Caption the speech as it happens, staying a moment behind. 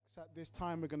At this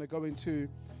time, we're going to go into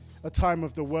a time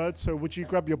of the Word. So would you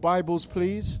grab your Bibles,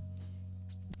 please,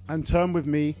 and turn with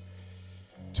me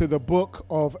to the book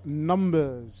of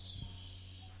Numbers.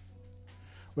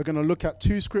 We're going to look at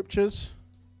two scriptures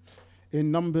in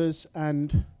Numbers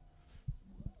and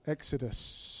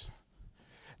Exodus.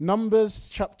 Numbers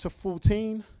chapter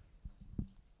 14.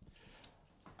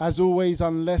 As always,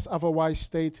 unless otherwise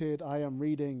stated, I am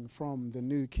reading from the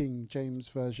New King James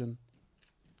Version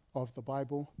of the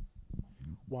Bible,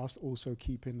 whilst also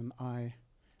keeping an eye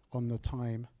on the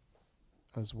time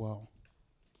as well.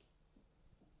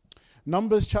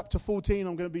 Numbers chapter 14,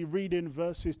 I'm going to be reading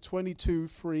verses 22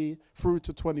 through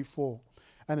to 24.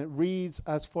 And it reads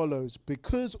as follows: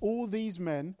 Because all these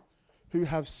men who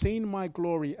have seen my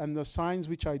glory and the signs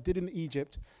which I did in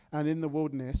Egypt and in the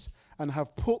wilderness, and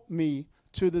have put me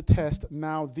to the test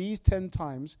now these 10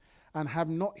 times, and have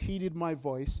not heeded my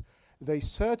voice, they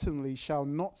certainly shall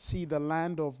not see the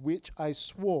land of which I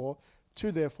swore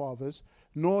to their fathers,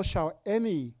 nor shall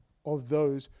any of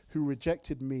those who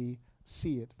rejected me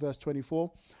see it. Verse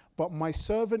 24, but my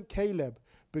servant Caleb,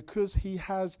 because he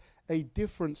has a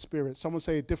different spirit. Someone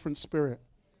say a different spirit.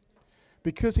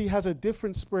 Because he has a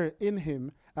different spirit in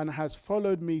him and has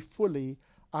followed me fully,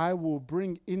 I will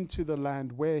bring into the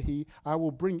land where he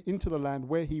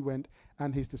went,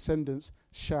 and his descendants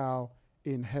shall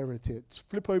inherit it.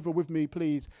 Flip over with me,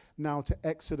 please, now to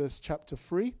Exodus chapter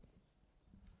 3.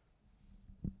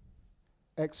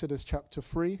 Exodus chapter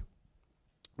 3.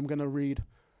 I'm going to read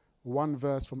one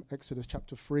verse from Exodus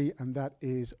chapter 3, and that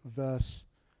is verse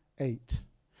 8.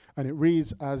 And it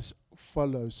reads as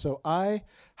follows: So I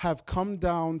have come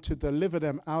down to deliver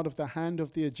them out of the hand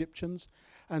of the Egyptians,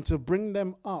 and to bring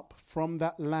them up from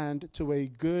that land to a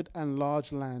good and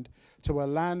large land, to a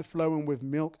land flowing with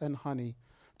milk and honey,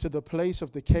 to the place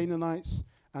of the Canaanites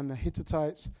and the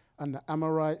Hittites and the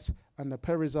Amorites and the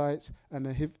Perizzites and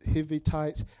the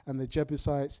Hivitites and the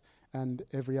Jebusites and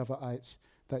every other ites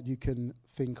that you can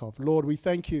think of. Lord, we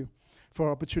thank you for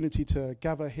our opportunity to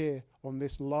gather here on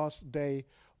this last day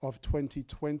of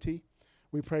 2020.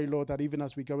 We pray, Lord, that even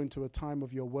as we go into a time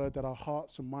of your word, that our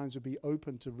hearts and minds will be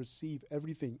open to receive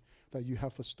everything that you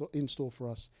have in store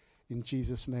for us. In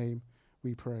Jesus' name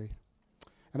we pray.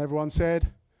 And everyone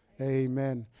said,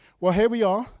 amen. Well, here we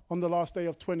are on the last day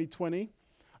of 2020.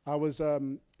 I was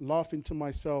laughing to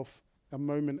myself a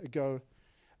moment ago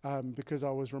because I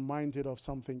was reminded of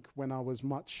something when I was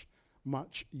much,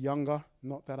 much younger.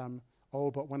 Not that I'm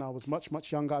old, but when I was much,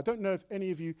 much younger. I don't know if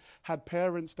any of you had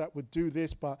parents that would do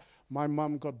this, but my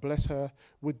mum, God bless her,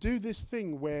 would do this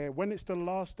thing where when it's the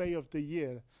last day of the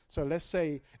year, so let's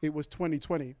say it was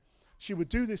 2020, she would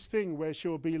do this thing where she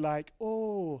would be like,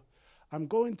 oh, I'm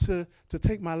going to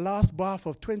take my last bath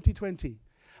of 2020.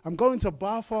 I'm going to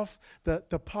bath off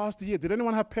the past year. Did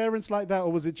anyone have parents like that,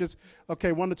 or was it just,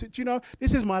 okay, one or two? Do you know,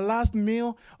 this is my last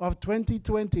meal of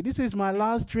 2020. This is my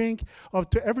last drink of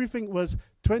everything was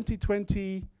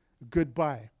 2020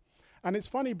 goodbye. And it's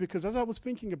funny because as I was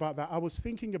thinking about that, I was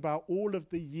thinking about all of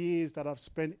the years that I've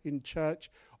spent in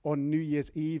church on New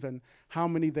Year's Eve and how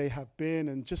many they have been,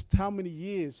 and just how many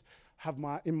years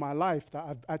in my life that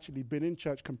I've actually been in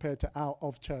church compared to out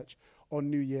of church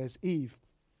on New Year's Eve.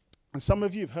 And some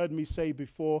of you have heard me say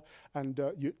before, and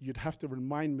you'd have to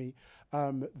remind me,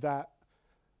 that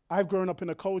I've grown up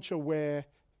in a culture where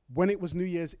when it was New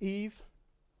Year's Eve,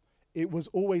 it was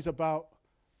always about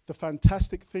the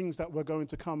fantastic things that were going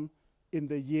to come in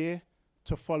the year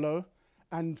to follow.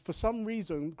 And for some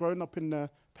reason, growing up in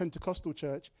the Pentecostal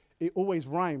church, it always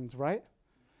rhymed, right?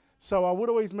 So I would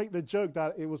always make the joke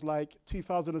that it was like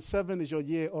 2007 is your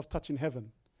year of touching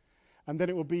heaven. And then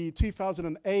it would be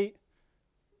 2008,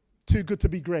 too good to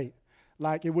be great.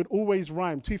 Like, it would always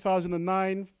rhyme.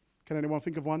 2009, can anyone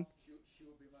think of one?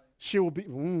 She will be.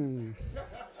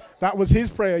 That was his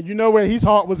prayer. You know where his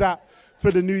heart was at for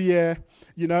the new year.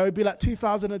 You know, it'd be like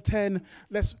 2010,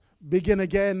 let's begin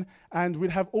again. And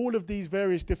we'd have all of these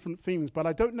various different themes. But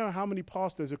I don't know how many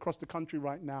pastors across the country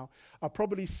right now are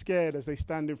probably scared as they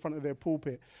stand in front of their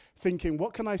pulpit, thinking,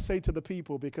 what can I say to the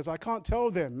people? Because I can't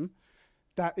tell them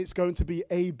that it's going to be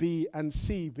A, B, and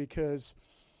C, because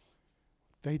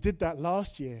they did that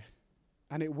last year,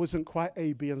 and it wasn't quite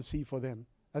A, B, and C for them,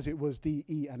 as it was D,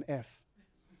 E, and F.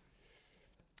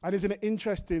 And isn't it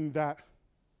interesting that,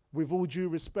 with all due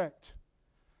respect,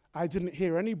 I didn't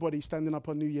hear anybody standing up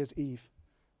on New Year's Eve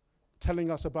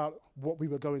telling us about what we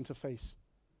were going to face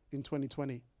in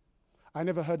 2020. I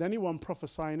never heard anyone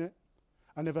prophesying it.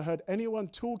 I never heard anyone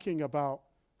talking about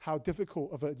how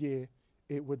difficult of a year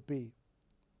it would be.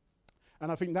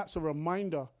 And I think that's a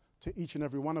reminder to each and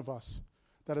every one of us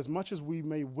that as much as we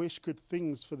may wish good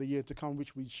things for the year to come,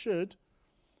 which we should,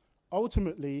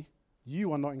 ultimately,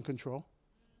 you are not in control.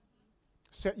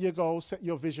 Set your goals, set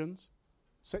your visions,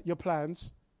 set your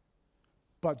plans,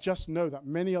 but just know that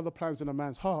many are the plans in a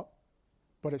man's heart,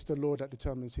 but it's the Lord that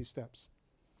determines his steps.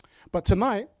 But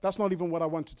tonight, that's not even what I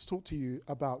wanted to talk to you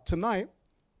about. Tonight,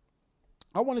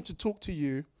 I wanted to talk to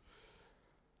you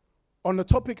on the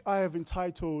topic I have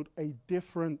entitled A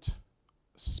Different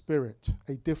Spirit.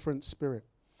 A Different Spirit.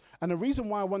 And the reason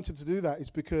why I wanted to do that is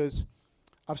because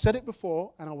I've said it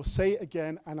before, and I will say it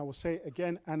again, and I will say it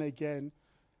again and again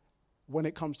when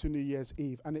it comes to New Year's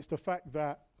Eve. And it's the fact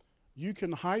that you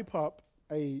can hype up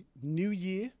a new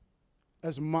year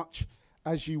as much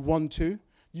as you want to.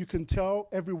 You can tell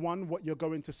everyone what you're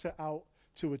going to set out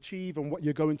to achieve and what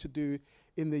you're going to do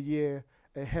in the year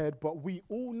ahead. But we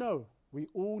all know,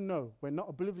 we're not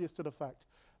oblivious to the fact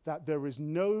that there is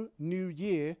no new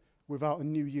year without a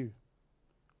new you.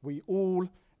 We all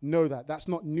know that. That's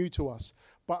not new to us.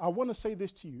 But I want to say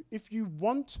this to you. If you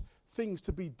want things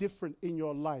to be different in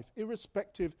your life,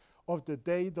 irrespective of the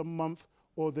day, the month,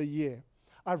 or the year,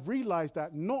 I've realized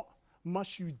that not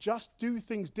must you just do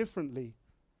things differently,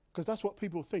 because that's what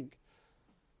people think.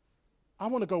 I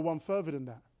want to go one further than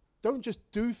that. Don't just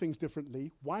do things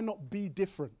differently. Why not be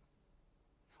different?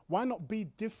 Why not be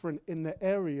different in the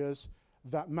areas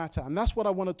that matter? And that's what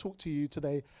I want to talk to you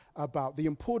today about, the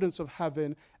importance of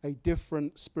having a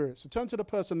different spirit. So turn to the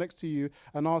person next to you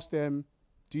and ask them,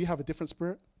 do you have a different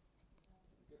spirit?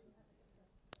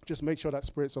 Just make sure that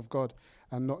spirit's of God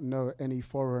and not know any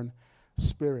foreign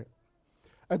spirit.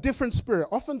 A different spirit.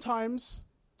 Oftentimes,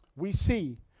 we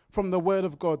see from the Word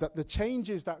of God that the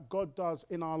changes that God does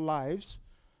in our lives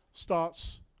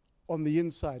starts on the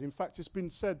inside. In fact, it's been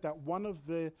said that one of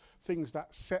the things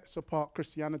that sets apart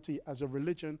Christianity as a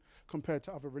religion compared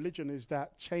to other religion is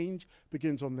that change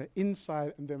begins on the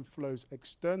inside and then flows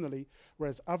externally,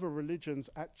 whereas other religions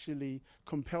actually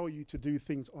compel you to do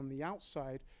things on the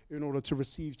outside in order to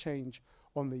receive change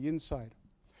on the inside.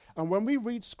 And when we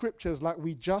read scriptures like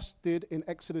we just did in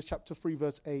Exodus chapter 3,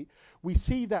 verse 8, we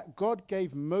see that God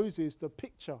gave Moses the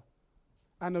picture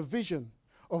and a vision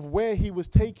of where he was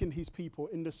taking his people,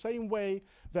 in the same way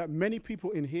that many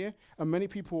people in here and many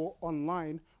people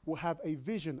online will have a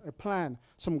vision, a plan,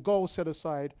 some goals set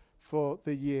aside for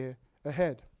the year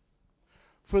ahead.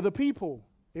 For the people,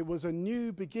 it was a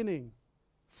new beginning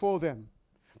for them.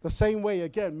 The same way,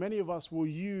 again, many of us will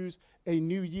use a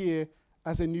new year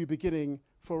as a new beginning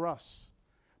for us.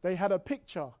 They had a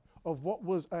picture of what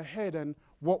was ahead and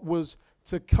what was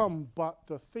to come, but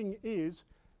the thing is,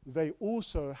 they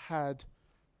also had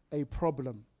a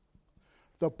problem.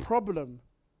 The problem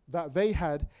that they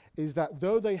had is that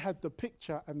though they had the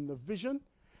picture and the vision,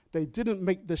 they didn't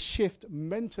make the shift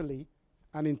mentally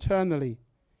and internally,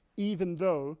 even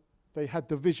though they had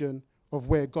the vision of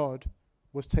where God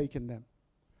was taking them.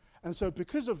 And so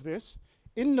because of this,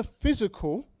 in the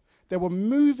physical, they were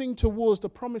moving towards the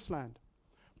promised land.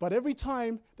 But every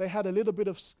time they had a little bit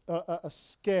of a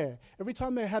scare, every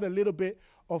time they had a little bit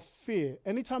of fear,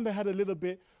 anytime they had a little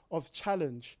bit of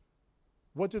challenge,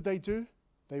 what did they do?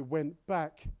 They went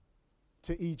back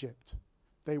to Egypt.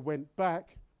 They went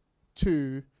back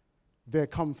to their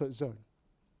comfort zone.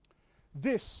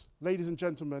 This, ladies and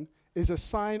gentlemen, is a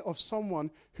sign of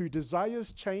someone who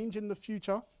desires change in the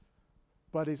future,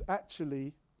 but is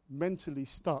actually mentally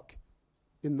stuck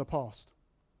in the past.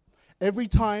 Every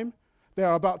time they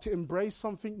are about to embrace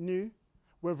something new,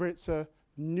 whether it's a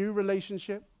new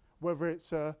relationship, whether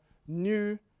it's a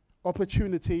new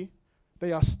opportunity,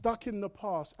 they are stuck in the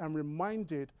past and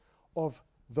reminded of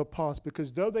the past,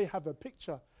 because though they have a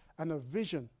picture and a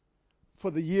vision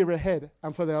for the year ahead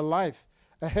and for their life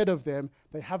ahead of them,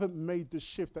 they haven't made the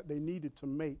shift that they needed to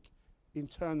make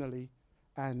internally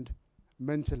and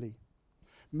mentally.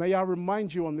 May I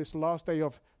remind you on this last day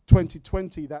of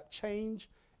 2020 that change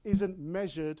isn't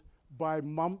measured by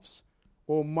months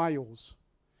or miles.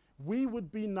 We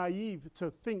would be naive to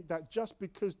think that just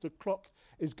because the clock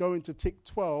is going to tick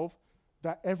 12,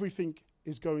 that everything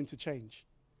is going to change.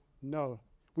 No,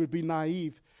 we'd be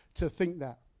naive to think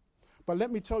that. But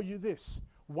let me tell you this,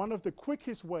 one of the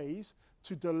quickest ways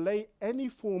to delay any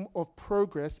form of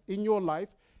progress in your life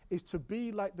is to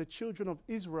be like the children of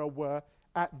Israel were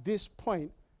at this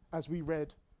point, as we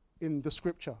read in the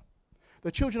scripture.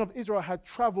 The children of Israel had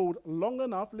traveled long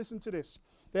enough, listen to this,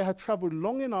 they had traveled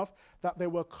long enough that they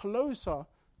were closer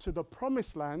to the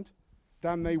promised land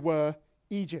than they were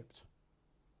Egypt.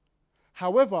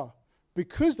 However,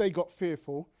 because they got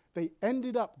fearful, they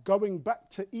ended up going back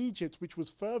to Egypt, which was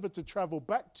further to travel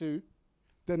back to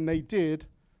than they did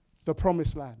the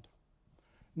promised land.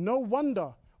 No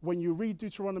wonder when you read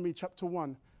Deuteronomy chapter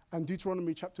 1 and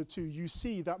Deuteronomy chapter 2, you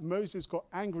see that Moses got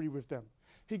angry with them.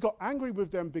 He got angry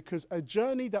with them because a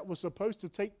journey that was supposed to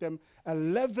take them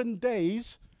 11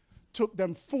 days took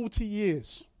them 40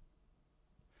 years.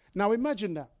 Now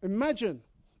imagine that. Imagine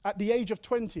at the age of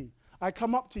 20, I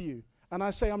come up to you and I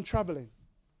say I'm traveling.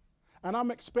 And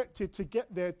I'm expected to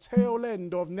get there tail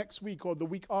end of next week or the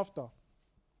week after.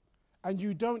 And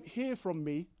you don't hear from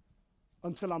me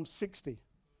until I'm 60.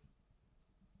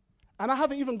 And I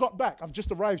haven't even got back. I've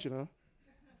just arrived, you know.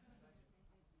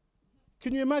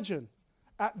 Can you imagine?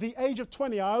 At the age of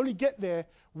 20, I only get there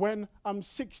when I'm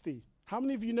 60. How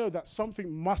many of you know that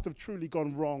something must have truly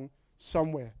gone wrong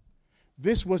somewhere?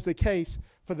 This was the case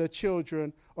for the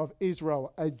children of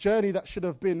Israel. A journey that should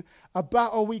have been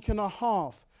about a week and a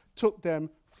half took them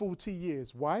 40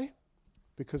 years. Why?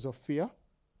 Because of fear,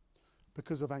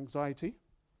 because of anxiety,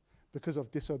 because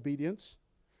of disobedience,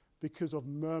 because of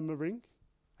murmuring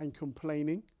and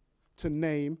complaining, to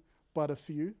name but a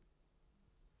few.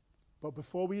 But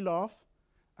before we laugh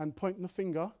and point the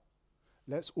finger,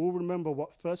 let's all remember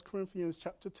what 1 Corinthians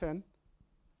chapter 10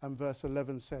 and verse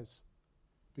 11 says.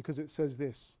 Because it says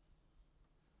this: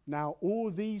 now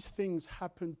all these things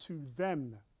happened to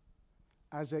them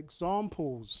as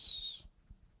examples,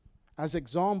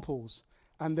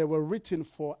 and they were written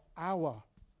for our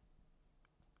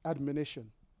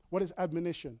admonition. What is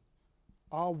admonition?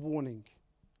 Our warning,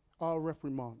 our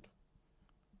reprimand.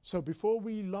 So before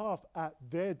we laugh at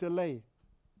their delay,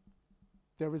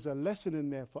 there is a lesson in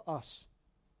there for us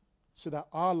so that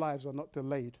our lives are not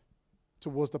delayed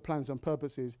towards the plans and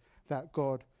purposes that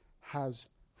God has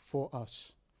for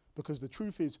us. Because the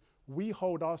truth is, we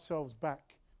hold ourselves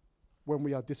back when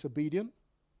we are disobedient,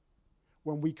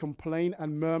 when we complain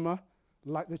and murmur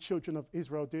like the children of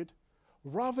Israel did,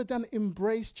 rather than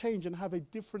embrace change and have a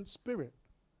different spirit,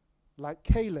 like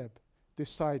Caleb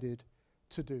decided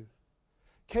to do.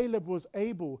 Caleb was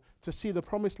able to see the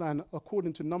promised land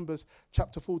according to Numbers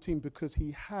chapter 14 because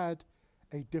he had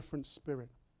a different spirit.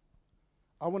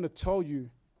 I want to tell you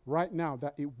right now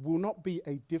that it will not be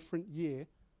a different year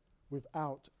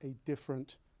without a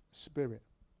different spirit.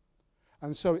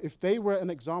 And so if they were an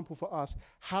example for us,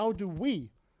 how do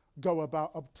we go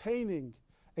about obtaining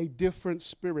a different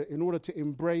spirit in order to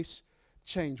embrace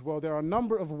change? Well, there are a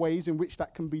number of ways in which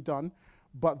that can be done,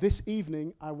 but this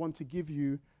evening I want to give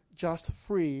you just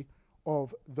 3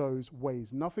 of those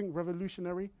ways. Nothing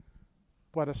revolutionary,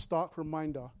 but a stark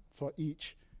reminder for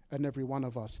each and every one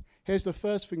of us. Here's the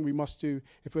first thing we must do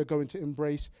if we're going to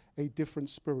embrace a different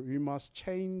spirit. We must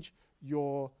change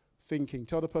your thinking.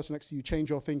 Tell the person next to you, change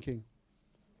your thinking.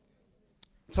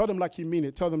 Tell them like you mean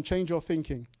it. Tell them, change your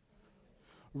thinking.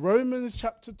 Romans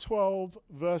chapter 12,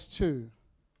 verse 2.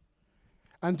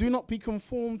 And do not be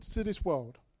conformed to this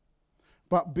world,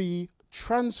 but be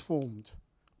transformed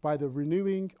by the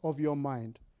renewing of your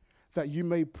mind, that you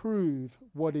may prove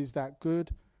what is that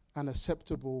good and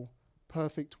acceptable,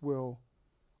 perfect will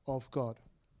of God.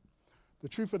 The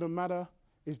truth of the matter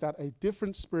is that a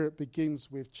different spirit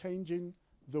begins with changing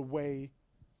the way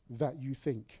that you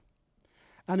think.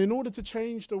 And in order to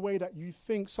change the way that you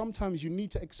think, sometimes you need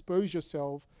to expose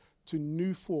yourself to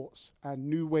new thoughts and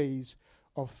new ways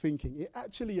of thinking. It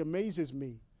actually amazes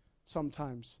me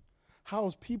sometimes how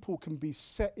people can be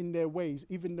set in their ways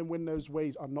even when those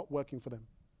ways are not working for them.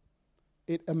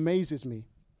 It amazes me.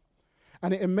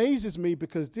 And it amazes me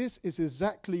because this is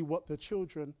exactly what the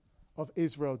children of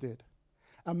Israel did.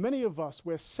 And many of us,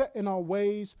 we're set in our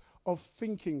ways of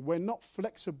thinking. We're not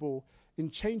flexible in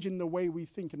changing the way we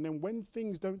think. And then when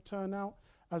things don't turn out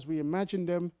as we imagine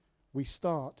them, we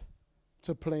start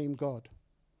to blame God.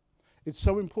 It's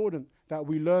so important that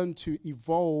we learn to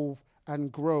evolve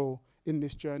and grow in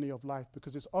this journey of life,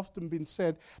 because it's often been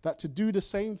said that to do the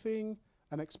same thing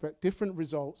and expect different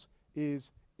results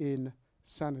is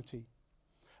insanity.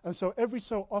 And so every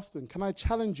so often, can I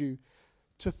challenge you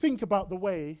to think about the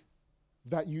way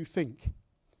that you think?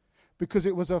 Because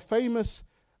it was a famous,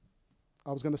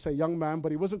 I was going to say young man,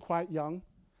 but he wasn't quite young,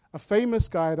 a famous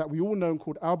guy that we all know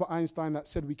called Albert Einstein that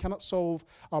said we cannot solve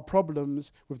our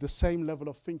problems with the same level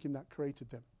of thinking that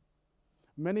created them.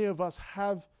 Many of us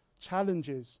have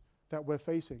challenges that we're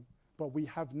facing, but we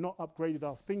have not upgraded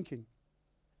our thinking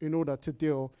in order to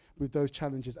deal with those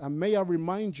challenges. And may I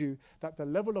remind you that the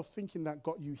level of thinking that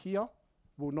got you here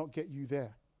will not get you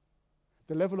there.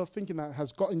 The level of thinking that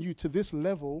has gotten you to this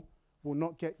level will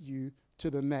not get you to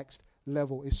the next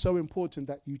level. It's so important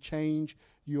that you change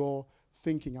your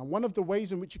thinking. And one of the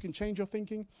ways in which you can change your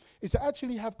thinking is to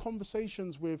actually have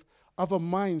conversations with other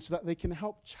minds so that they can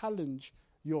help challenge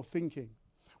your thinking.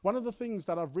 One of the things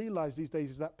that I've realized these days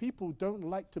is that people don't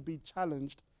like to be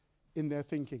challenged in their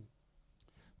thinking.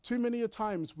 Too many a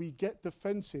times we get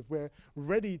defensive. We're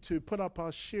ready to put up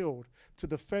our shield to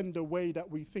defend the way that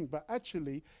we think. But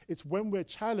actually, it's when we're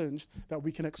challenged that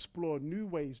we can explore new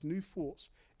ways, new thoughts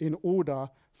in order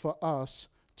for us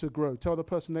to grow. Tell the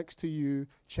person next to you,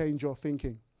 change your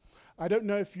thinking. I don't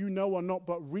know if you know or not,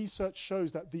 but research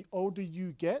shows that the older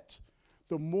you get,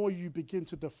 the more you begin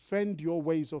to defend your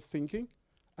ways of thinking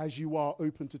as you are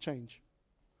open to change.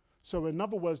 So in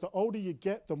other words, the older you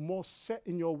get, the more set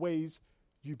in your ways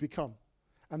you become.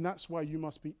 And that's why you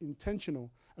must be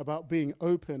intentional about being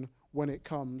open when it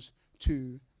comes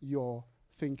to your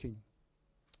thinking.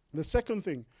 The second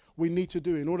thing we need to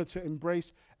do in order to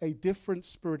embrace a different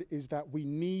spirit is that we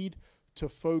need to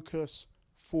focus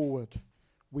forward.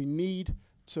 We need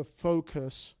to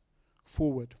focus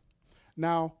forward.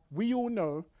 Now, we all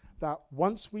know that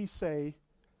once we say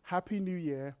Happy New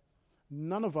Year,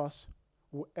 none of us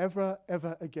will ever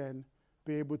again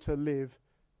be able to live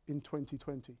in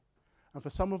 2020. And for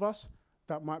some of us,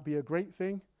 that might be a great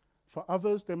thing. For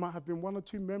others, there might have been one or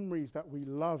two memories that we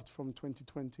loved from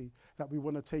 2020 that we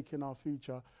want to take in our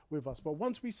future with us. But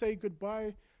once we say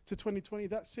goodbye to 2020,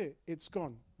 that's it. It's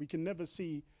gone. We can never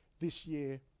see this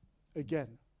year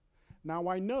again. Now,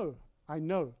 I know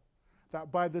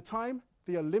that by the time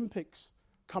the Olympics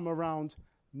come around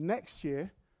next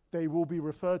year, they will be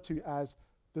referred to as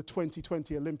the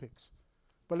 2020 Olympics.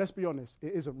 But let's be honest,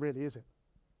 it isn't really, is it?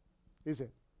 Is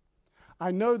it? I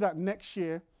know that next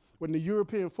year, when the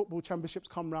European Football Championships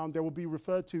come round, they will be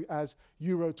referred to as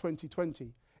Euro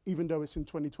 2020, even though it's in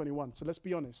 2021. So let's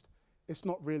be honest, it's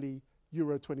not really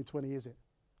Euro 2020, is it?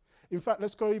 In fact,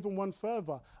 let's go even one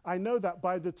further. I know that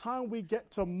by the time we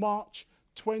get to March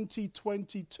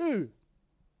 2022,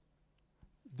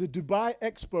 the Dubai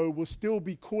Expo will still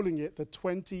be calling it the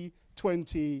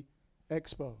 2020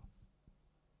 Expo.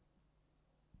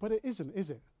 But it isn't,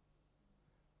 is it?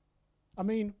 I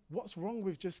mean, what's wrong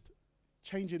with just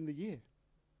changing the year?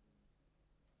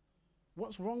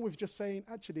 What's wrong with just saying,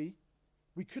 actually,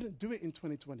 we couldn't do it in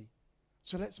 2020,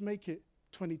 so let's make it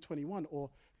 2021 or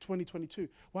 2022?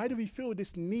 Why do we feel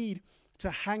this need to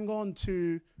hang on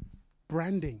to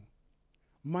branding,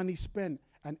 money spent,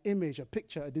 an image, a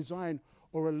picture, a design,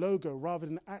 or a logo, rather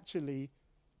than actually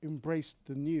embrace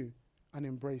the new and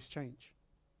embrace change?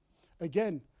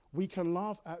 Again, we can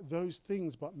laugh at those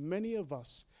things, but many of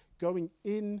us going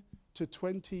into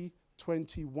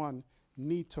 2021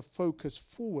 need to focus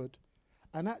forward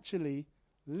and actually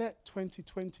let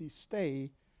 2020 stay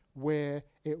where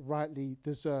it rightly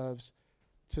deserves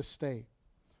to stay.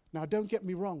 Now, don't get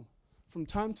me wrong. From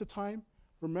time to time,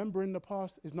 remembering the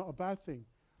past is not a bad thing,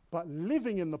 but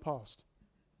living in the past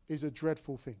is a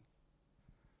dreadful thing.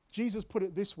 Jesus put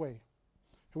it this way: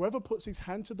 whoever puts his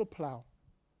hand to the plow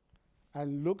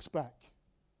and looks back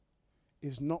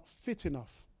is not fit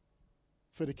enough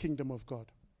for the kingdom of God.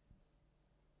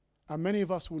 And many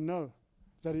of us will know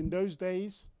that in those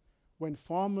days when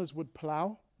farmers would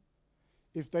plow,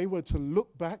 if they were to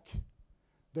look back,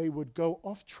 they would go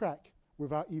off track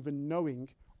without even knowing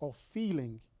or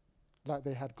feeling like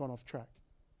they had gone off track.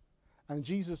 And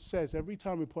Jesus says every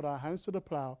time we put our hands to the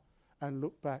plow and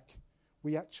look back,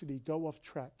 we actually go off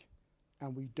track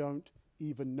and we don't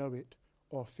even know it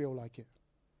or feel like it.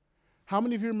 How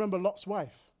many of you remember Lot's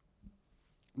wife?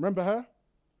 Remember her?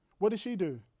 What did she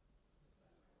do?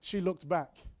 She looked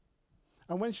back.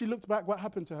 And when she looked back, what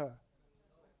happened to her?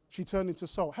 She turned into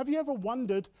salt. Have you ever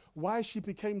wondered why she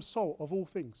became salt of all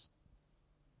things?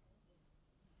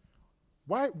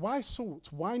 Why salt?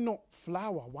 Why not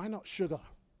flour? Why not sugar?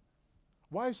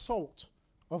 Why salt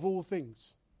of all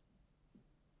things?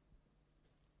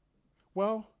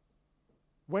 Well,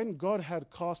 when God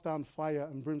had cast down fire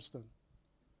and brimstone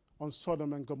on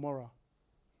Sodom and Gomorrah,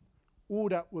 all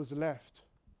that was left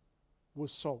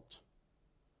was salt.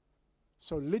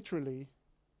 So literally,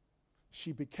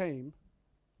 she became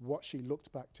what she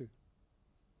looked back to.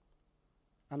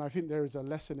 And I think there is a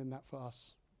lesson in that for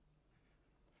us,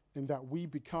 in that we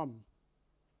become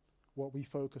what we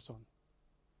focus on.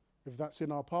 If that's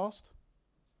in our past,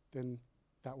 then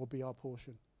that will be our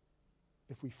portion.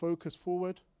 If we focus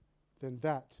forward, then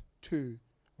that too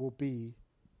will be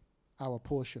our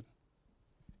portion.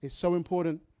 It's so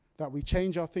important that we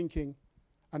change our thinking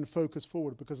and focus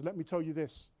forward, because let me tell you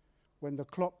this, when the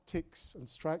clock ticks and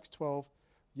strikes 12,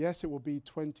 yes, it will be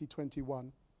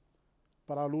 2021,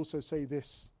 but I'll also say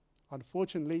this,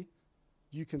 unfortunately,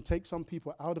 you can take some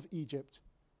people out of Egypt,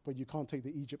 but you can't take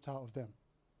the Egypt out of them.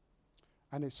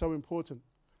 And it's so important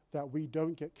that we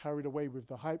don't get carried away with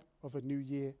the hype of a new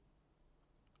year,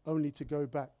 only to go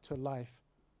back to life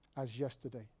as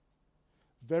yesterday.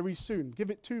 Very soon, give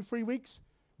it 2-3 weeks,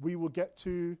 we will get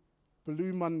to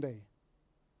Blue Monday.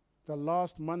 the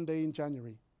last Monday in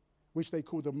January, which they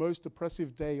call the most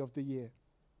depressive day of the year.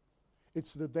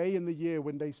 It's the day in the year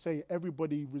when they say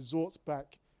everybody resorts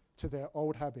back to their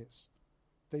old habits.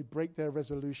 They break their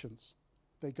resolutions.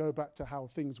 They go back to how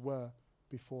things were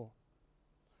before.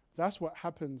 That's what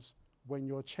happens when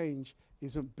your change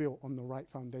isn't built on the right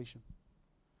foundation.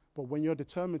 But when you're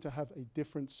determined to have a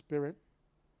different spirit,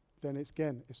 then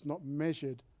it's not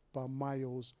measured by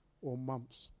miles or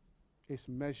months. It's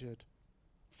measured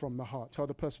from the heart. Tell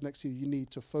the person next to you, you need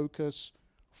to focus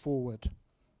forward.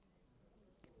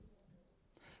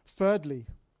 Thirdly,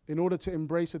 in order to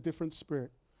embrace a different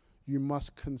spirit, you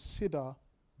must consider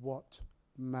what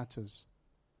matters.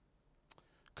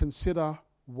 Consider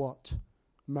what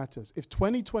matters. If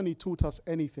 2020 taught us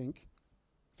anything,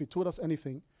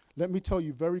 let me tell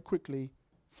you very quickly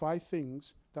 5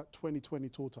 things that 2020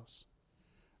 taught us.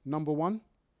 Number 1,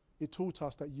 it taught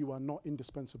us that you are not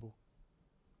indispensable.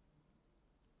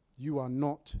 You are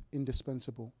not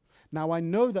indispensable. Now, I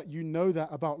know that you know that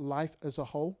about life as a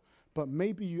whole, but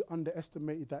maybe you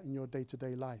underestimated that in your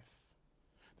day-to-day life.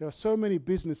 There are so many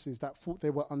businesses that thought they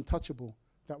were untouchable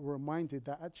that were reminded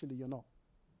that actually you're not,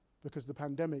 because the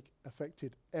pandemic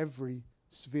affected every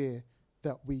sphere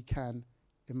that we can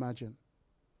imagine.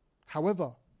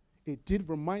 However, it did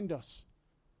remind us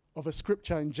of a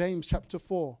scripture in James chapter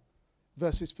 4,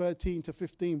 verses 13 to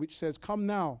 15, which says, "Come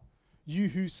now, you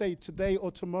who say today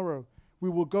or tomorrow, we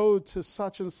will go to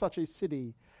such and such a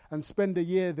city and spend a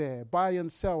year there, buy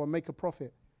and sell and make a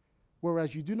profit,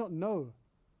 whereas you do not know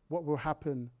what will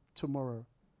happen tomorrow.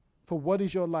 For what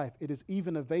is your life? It is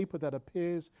even a vapor that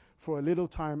appears for a little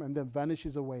time and then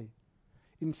vanishes away.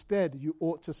 Instead, you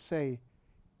ought to say,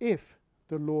 if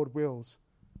the Lord wills,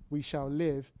 we shall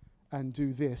live and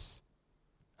do this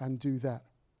and do that."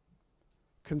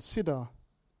 Consider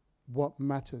what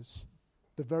matters.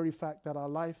 The very fact that our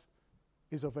life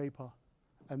is a vapor,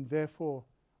 and therefore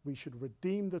we should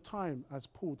redeem the time, as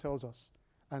Paul tells us,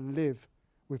 and live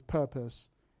with purpose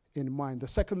in mind. The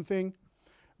second thing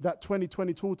that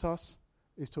 2020 taught us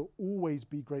is to always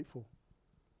be grateful.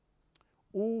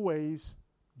 Always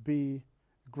be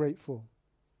grateful.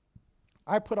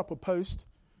 I put up a post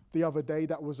the other day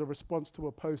that was a response to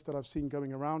a post that I've seen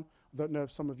going around. I don't know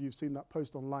if some of you have seen that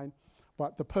post online,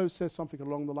 but the post says something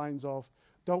along the lines of,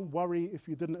 don't worry if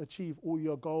you didn't achieve all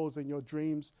your goals and your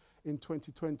dreams in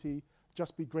 2020,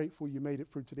 just be grateful you made it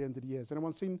through to the end of the year. Has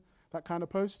anyone seen that kind of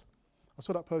post? I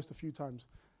saw that post a few times.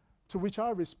 To which I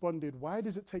responded, why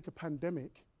does it take a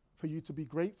pandemic for you to be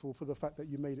grateful for the fact that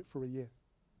you made it for a year?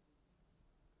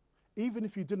 Even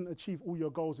if you didn't achieve all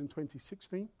your goals in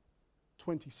 2016,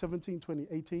 2017,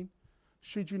 2018,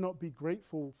 should you not be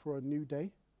grateful for a new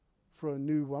day, for a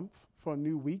new month, for a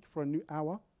new week, for a new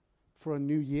hour, for a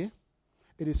new year?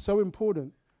 It is so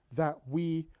important that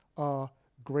we are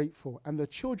grateful. And the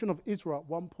children of Israel at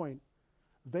one point,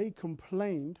 they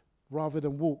complained rather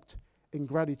than walked in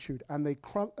gratitude. And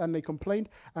they complained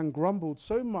and grumbled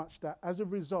so much that as a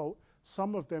result,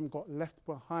 some of them got left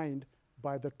behind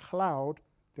by the cloud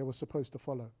they were supposed to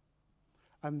follow.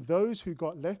 And those who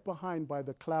got left behind by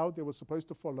the cloud they were supposed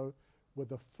to follow were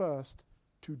the first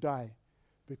to die.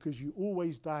 Because you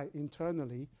always die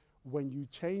internally when you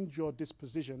change your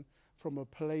disposition from a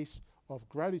place of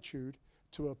gratitude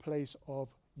to a place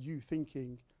of you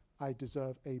thinking, I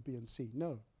deserve A, B, and C.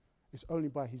 No, it's only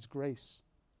by his grace,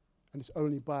 and it's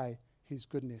only by his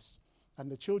goodness. And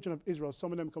the children of Israel,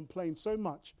 some of them complained so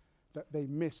much that they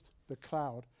missed the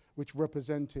cloud, which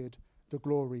represented the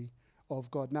glory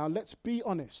of God. Now, let's be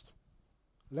honest.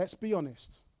 Let's be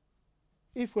honest.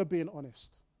 If we're being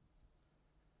honest,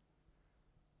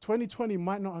 2020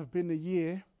 might not have been the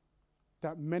year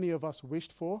that many of us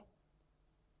wished for,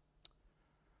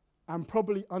 and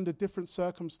probably under different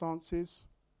circumstances,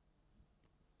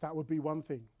 that would be one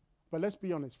thing. But let's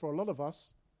be honest, for a lot of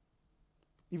us,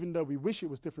 even though we wish it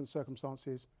was different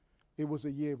circumstances, it was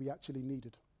a year we actually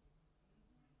needed.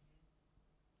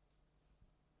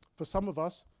 For some of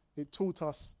us, it taught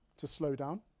us to slow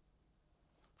down.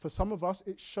 For some of us,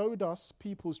 it showed us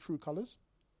people's true colors.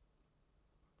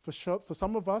 For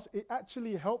some of us, it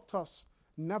actually helped us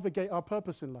navigate our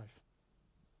purpose in life.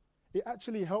 It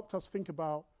actually helped us think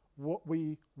about what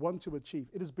we want to achieve.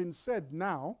 It has been said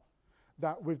now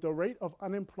that with the rate of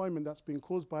unemployment that's been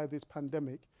caused by this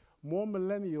pandemic, more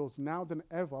millennials now than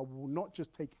ever will not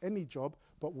just take any job,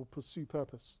 but will pursue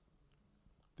purpose.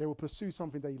 They will pursue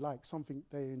something they like, something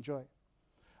they enjoy.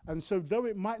 And so though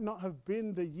it might not have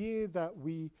been the year that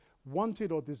we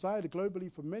wanted or desired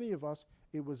globally, for many of us,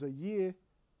 it was a year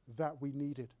that we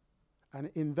needed. And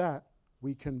in that,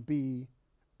 we can be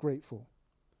grateful.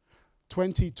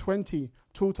 2020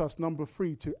 taught us, number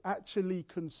 3, to actually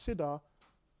consider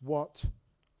what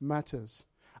matters.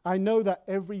 I know that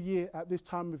every year at this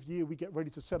time of year we get ready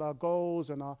to set our goals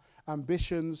and our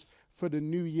ambitions for the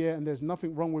new year, and there's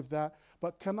nothing wrong with that.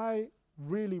 But can I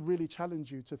really, really challenge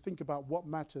you to think about what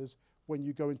matters when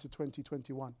you go into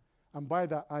 2021? And by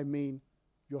that I mean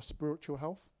your spiritual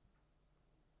health,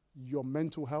 your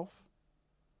mental health,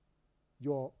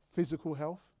 your physical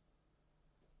health,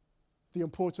 the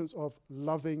importance of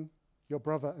loving your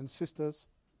brother and sisters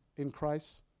in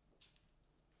Christ,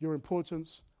 your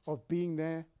importance of being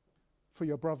there for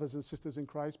your brothers and sisters in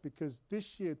Christ, because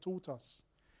this year taught us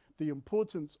the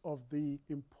importance of the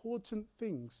important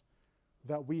things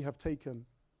that we have taken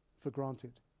for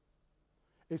granted.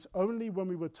 It's only when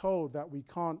we were told that we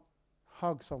can't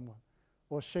hug someone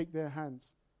or shake their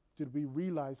hands did we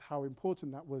realize how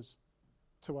important that was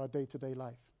to our day-to-day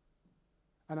life.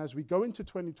 And as we go into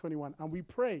 2021, and we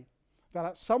pray that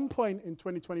at some point in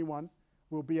 2021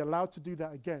 we'll be allowed to do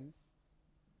that again,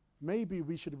 maybe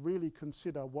we should really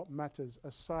consider what matters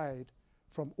aside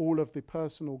from all of the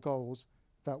personal goals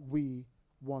that we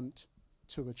want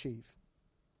to achieve.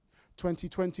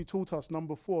 2020 taught us,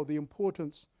 number 4, the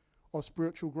importance of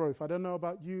spiritual growth. I don't know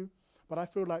about you, but I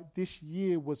feel like this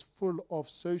year was full of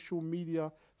social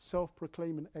media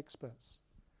self-proclaiming experts.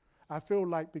 I feel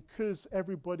like because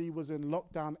everybody was in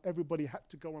lockdown, everybody had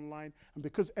to go online. And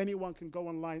because anyone can go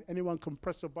online, anyone can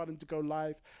press a button to go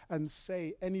live and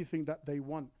say anything that they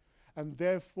want. And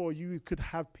therefore, you could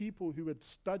have people who had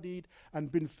studied and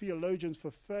been theologians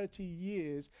for 30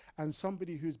 years and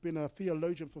somebody who's been a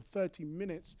theologian for 30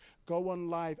 minutes go on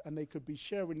live and they could be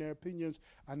sharing their opinions.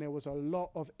 And there was a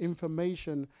lot of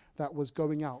information that was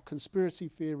going out, conspiracy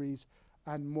theories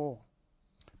and more.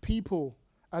 People,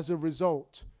 as a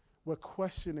result, were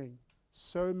questioning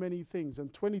so many things.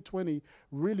 And 2020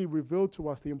 really revealed to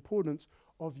us the importance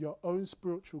of your own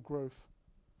spiritual growth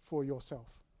for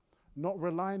yourself. Not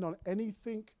relying on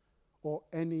anything or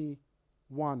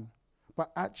anyone,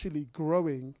 but actually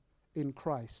growing in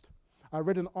Christ. I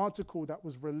read an article that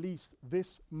was released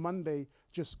this Monday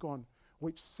just gone,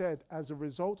 which said as a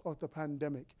result of the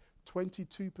pandemic,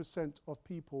 22% of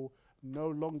people no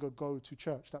longer go to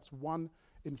church. That's 1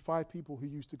 in 5 people who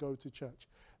used to go to church.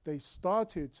 They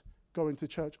started going to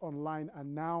church online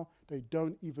and now they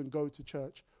don't even go to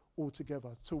church altogether.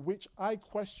 To which I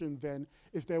question then,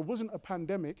 if there wasn't a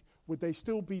pandemic, would they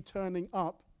still be turning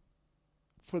up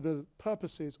for the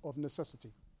purposes of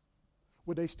necessity?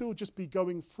 Would they still just be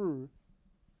going through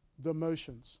the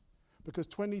motions? Because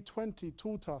 2020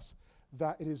 taught us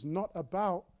that it is not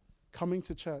about coming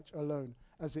to church alone,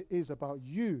 as it is about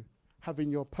you having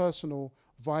your personal,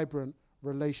 vibrant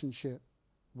relationship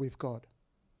with God.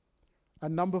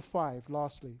 And number 5,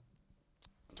 lastly,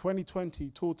 2020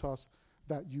 taught us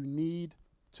that you need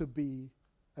to be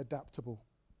adaptable.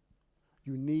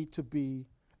 You need to be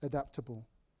adaptable.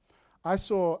 I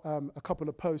saw a couple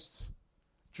of posts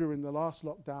during the last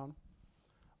lockdown,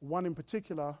 one in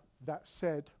particular that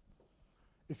said,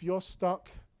 if you're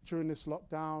stuck during this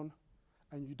lockdown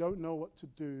and you don't know what to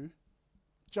do,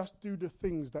 just do the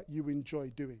things that you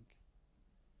enjoy doing.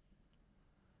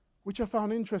 Which I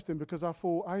found interesting because I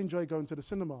thought I enjoy going to the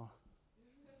cinema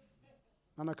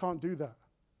and I can't do that.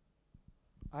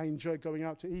 I enjoy going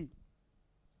out to eat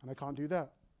and I can't do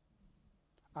that.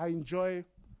 I enjoy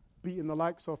beating the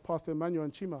likes of Pastor Emmanuel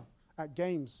and Chima at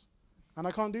games and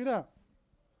I can't do that.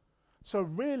 So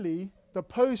really, the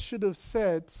post should have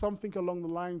said something along the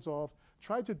lines of,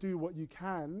 try to do what you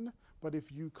can, but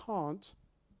if you can't,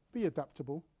 be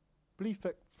adaptable, be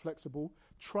flexible,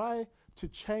 try to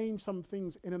change some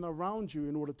things in and around you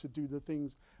in order to do the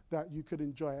things that you could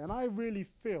enjoy. And I really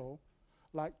feel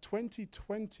like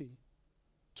 2020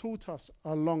 taught us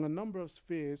along a number of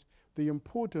spheres the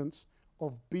importance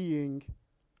of being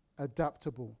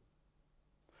adaptable.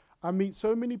 I meet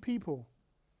so many people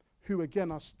who,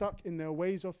 again, are stuck in their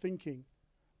ways of thinking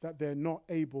that they're not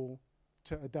able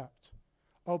to adapt.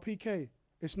 Oh, PK,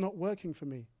 it's not working for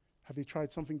me. Have you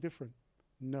tried something different?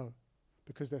 No,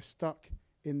 because they're stuck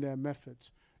in their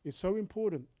methods. It's so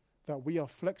important that we are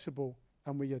flexible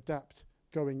and we adapt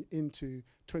going into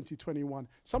 2021.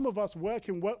 Some of us work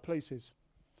in workplaces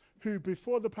who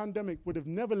before the pandemic would have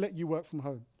never let you work from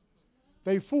home.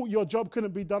 They thought your job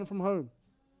couldn't be done from home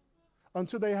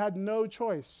until they had no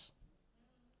choice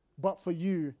but for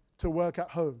you to work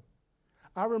at home.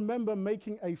 I remember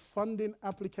making a funding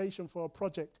application for a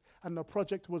project and the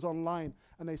project was online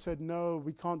and they said, no,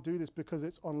 we can't do this because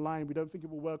it's online. We don't think it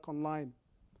will work online.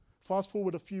 Fast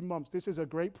forward a few months, this is a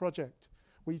great project.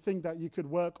 We think that you could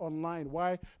work online.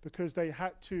 Why? Because they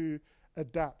had to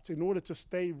adapt. In order to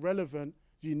stay relevant,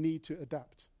 you need to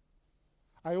adapt.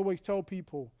 I always tell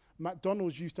people,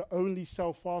 McDonald's used to only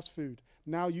sell fast food.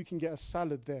 Now you can get a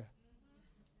salad there.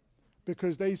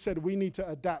 Because they said we need to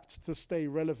adapt to stay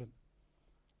relevant.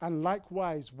 And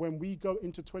likewise, when we go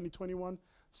into 2021,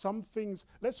 some things,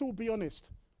 let's all be honest,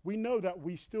 we know that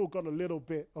we still got a little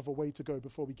bit of a way to go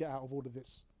before we get out of all of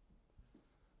this.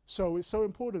 So it's so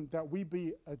important that we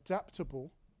be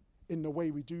adaptable in the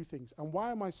way we do things. And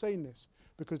why am I saying this?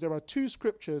 Because there are two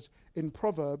scriptures in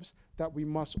Proverbs that we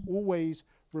must always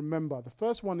remember. The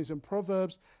first one is in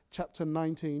Proverbs chapter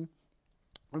 19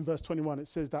 and verse 21. It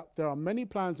says that there are many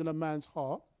plans in a man's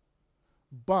heart,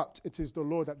 but it is the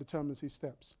Lord that determines his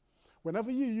steps. Whenever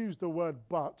you use the word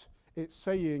but, it's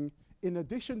saying in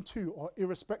addition to or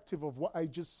irrespective of what I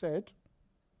just said,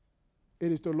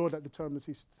 it is the Lord that determines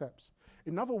his steps.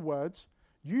 In other words,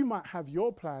 you might have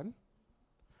your plan,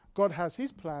 God has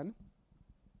his plan.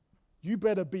 You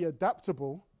better be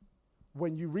adaptable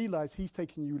when you realize he's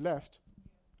taking you left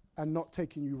and not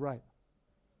taking you right.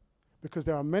 Because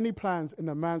there are many plans in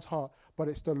a man's heart, but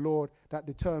it's the Lord that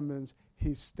determines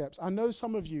his steps. I know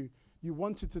some of you, you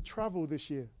wanted to travel this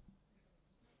year.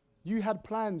 You had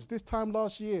plans this time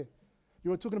last year.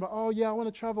 You were talking about, oh yeah, I want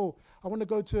to travel. I want to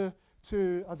go to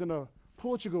I don't know,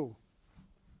 Portugal,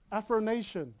 Afro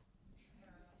Nation.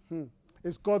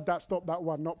 It's God that stopped that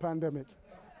one, not pandemic.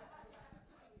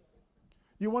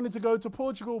 You wanted to go to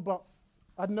Portugal, but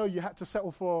I don't know, you had to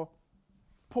settle for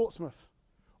Portsmouth,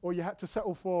 or you had to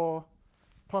settle for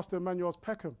Pastor Emmanuel's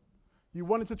Peckham. You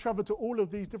wanted to travel to all of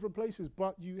these different places,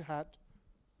 but you had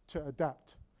to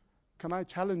adapt. Can I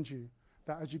challenge you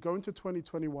that as you go into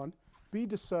 2021, be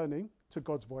discerning to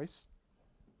God's voice,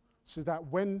 so that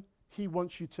when he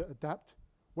wants you to adapt,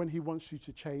 when he wants you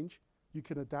to change, you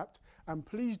can adapt. And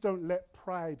please don't let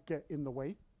pride get in the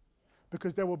way,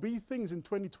 because there will be things in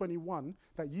 2021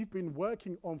 that you've been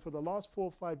working on for the last 4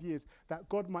 or 5 years that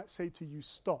God might say to you,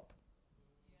 stop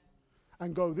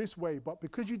and go this way. But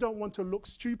because you don't want to look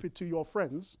stupid to your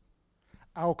friends,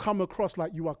 I'll come across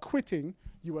like you are quitting.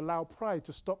 You allow pride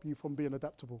to stop you from being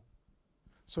adaptable.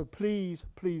 So please,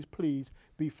 please, please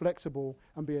be flexible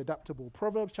and be adaptable.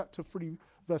 Proverbs chapter 3,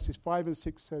 verses 5 and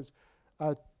 6 says,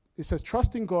 it says,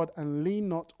 trust in God and lean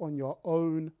not on your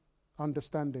own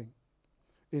understanding.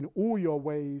 In all your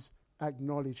ways,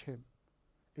 acknowledge him.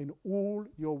 In all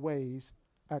your ways,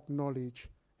 acknowledge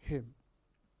him.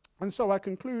 And so I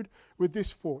conclude with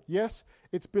this thought. Yes,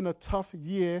 it's been a tough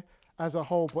year as a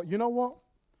whole, but you know what?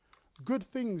 Good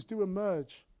things do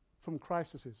emerge from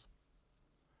crises.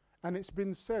 And it's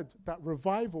been said that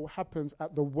revival happens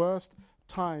at the worst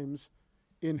times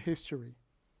in history.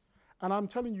 And I'm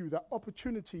telling you that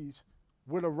opportunities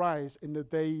will arise in the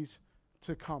days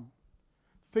to come.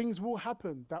 Things will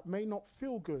happen that may not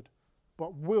feel good,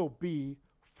 but will be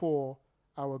for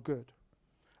our good.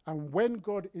 And when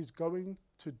God is going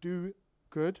to do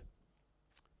good,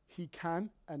 he can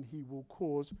and he will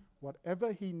cause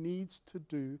whatever he needs to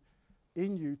do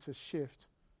in you to shift.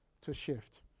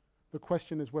 The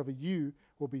question is whether you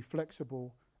will be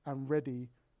flexible and ready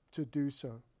to do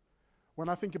so. When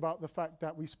I think about the fact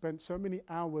that we spent so many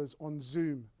hours on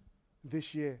Zoom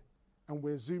this year and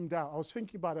we're zoomed out, I was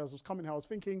thinking about it as I was coming here. I was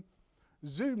thinking,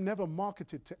 Zoom never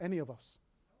marketed to any of us.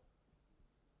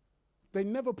 They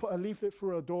never put a leaflet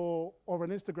through a door or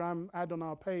an Instagram ad on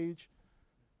our page.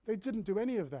 They didn't do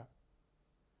any of that.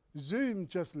 Zoom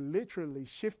just literally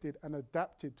shifted and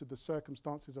adapted to the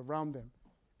circumstances around them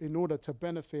in order to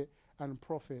benefit and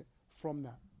profit from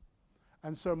that.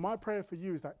 And so my prayer for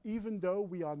you is that even though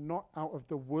we are not out of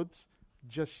the woods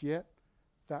just yet,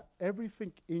 that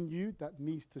everything in you that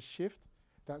needs to shift,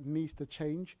 that needs to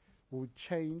change, will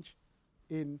change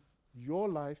in your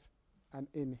life and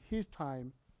in his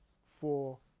time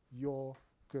for your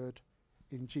good,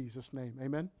 in Jesus' name.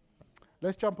 Amen.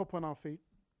 Let's jump up on our feet.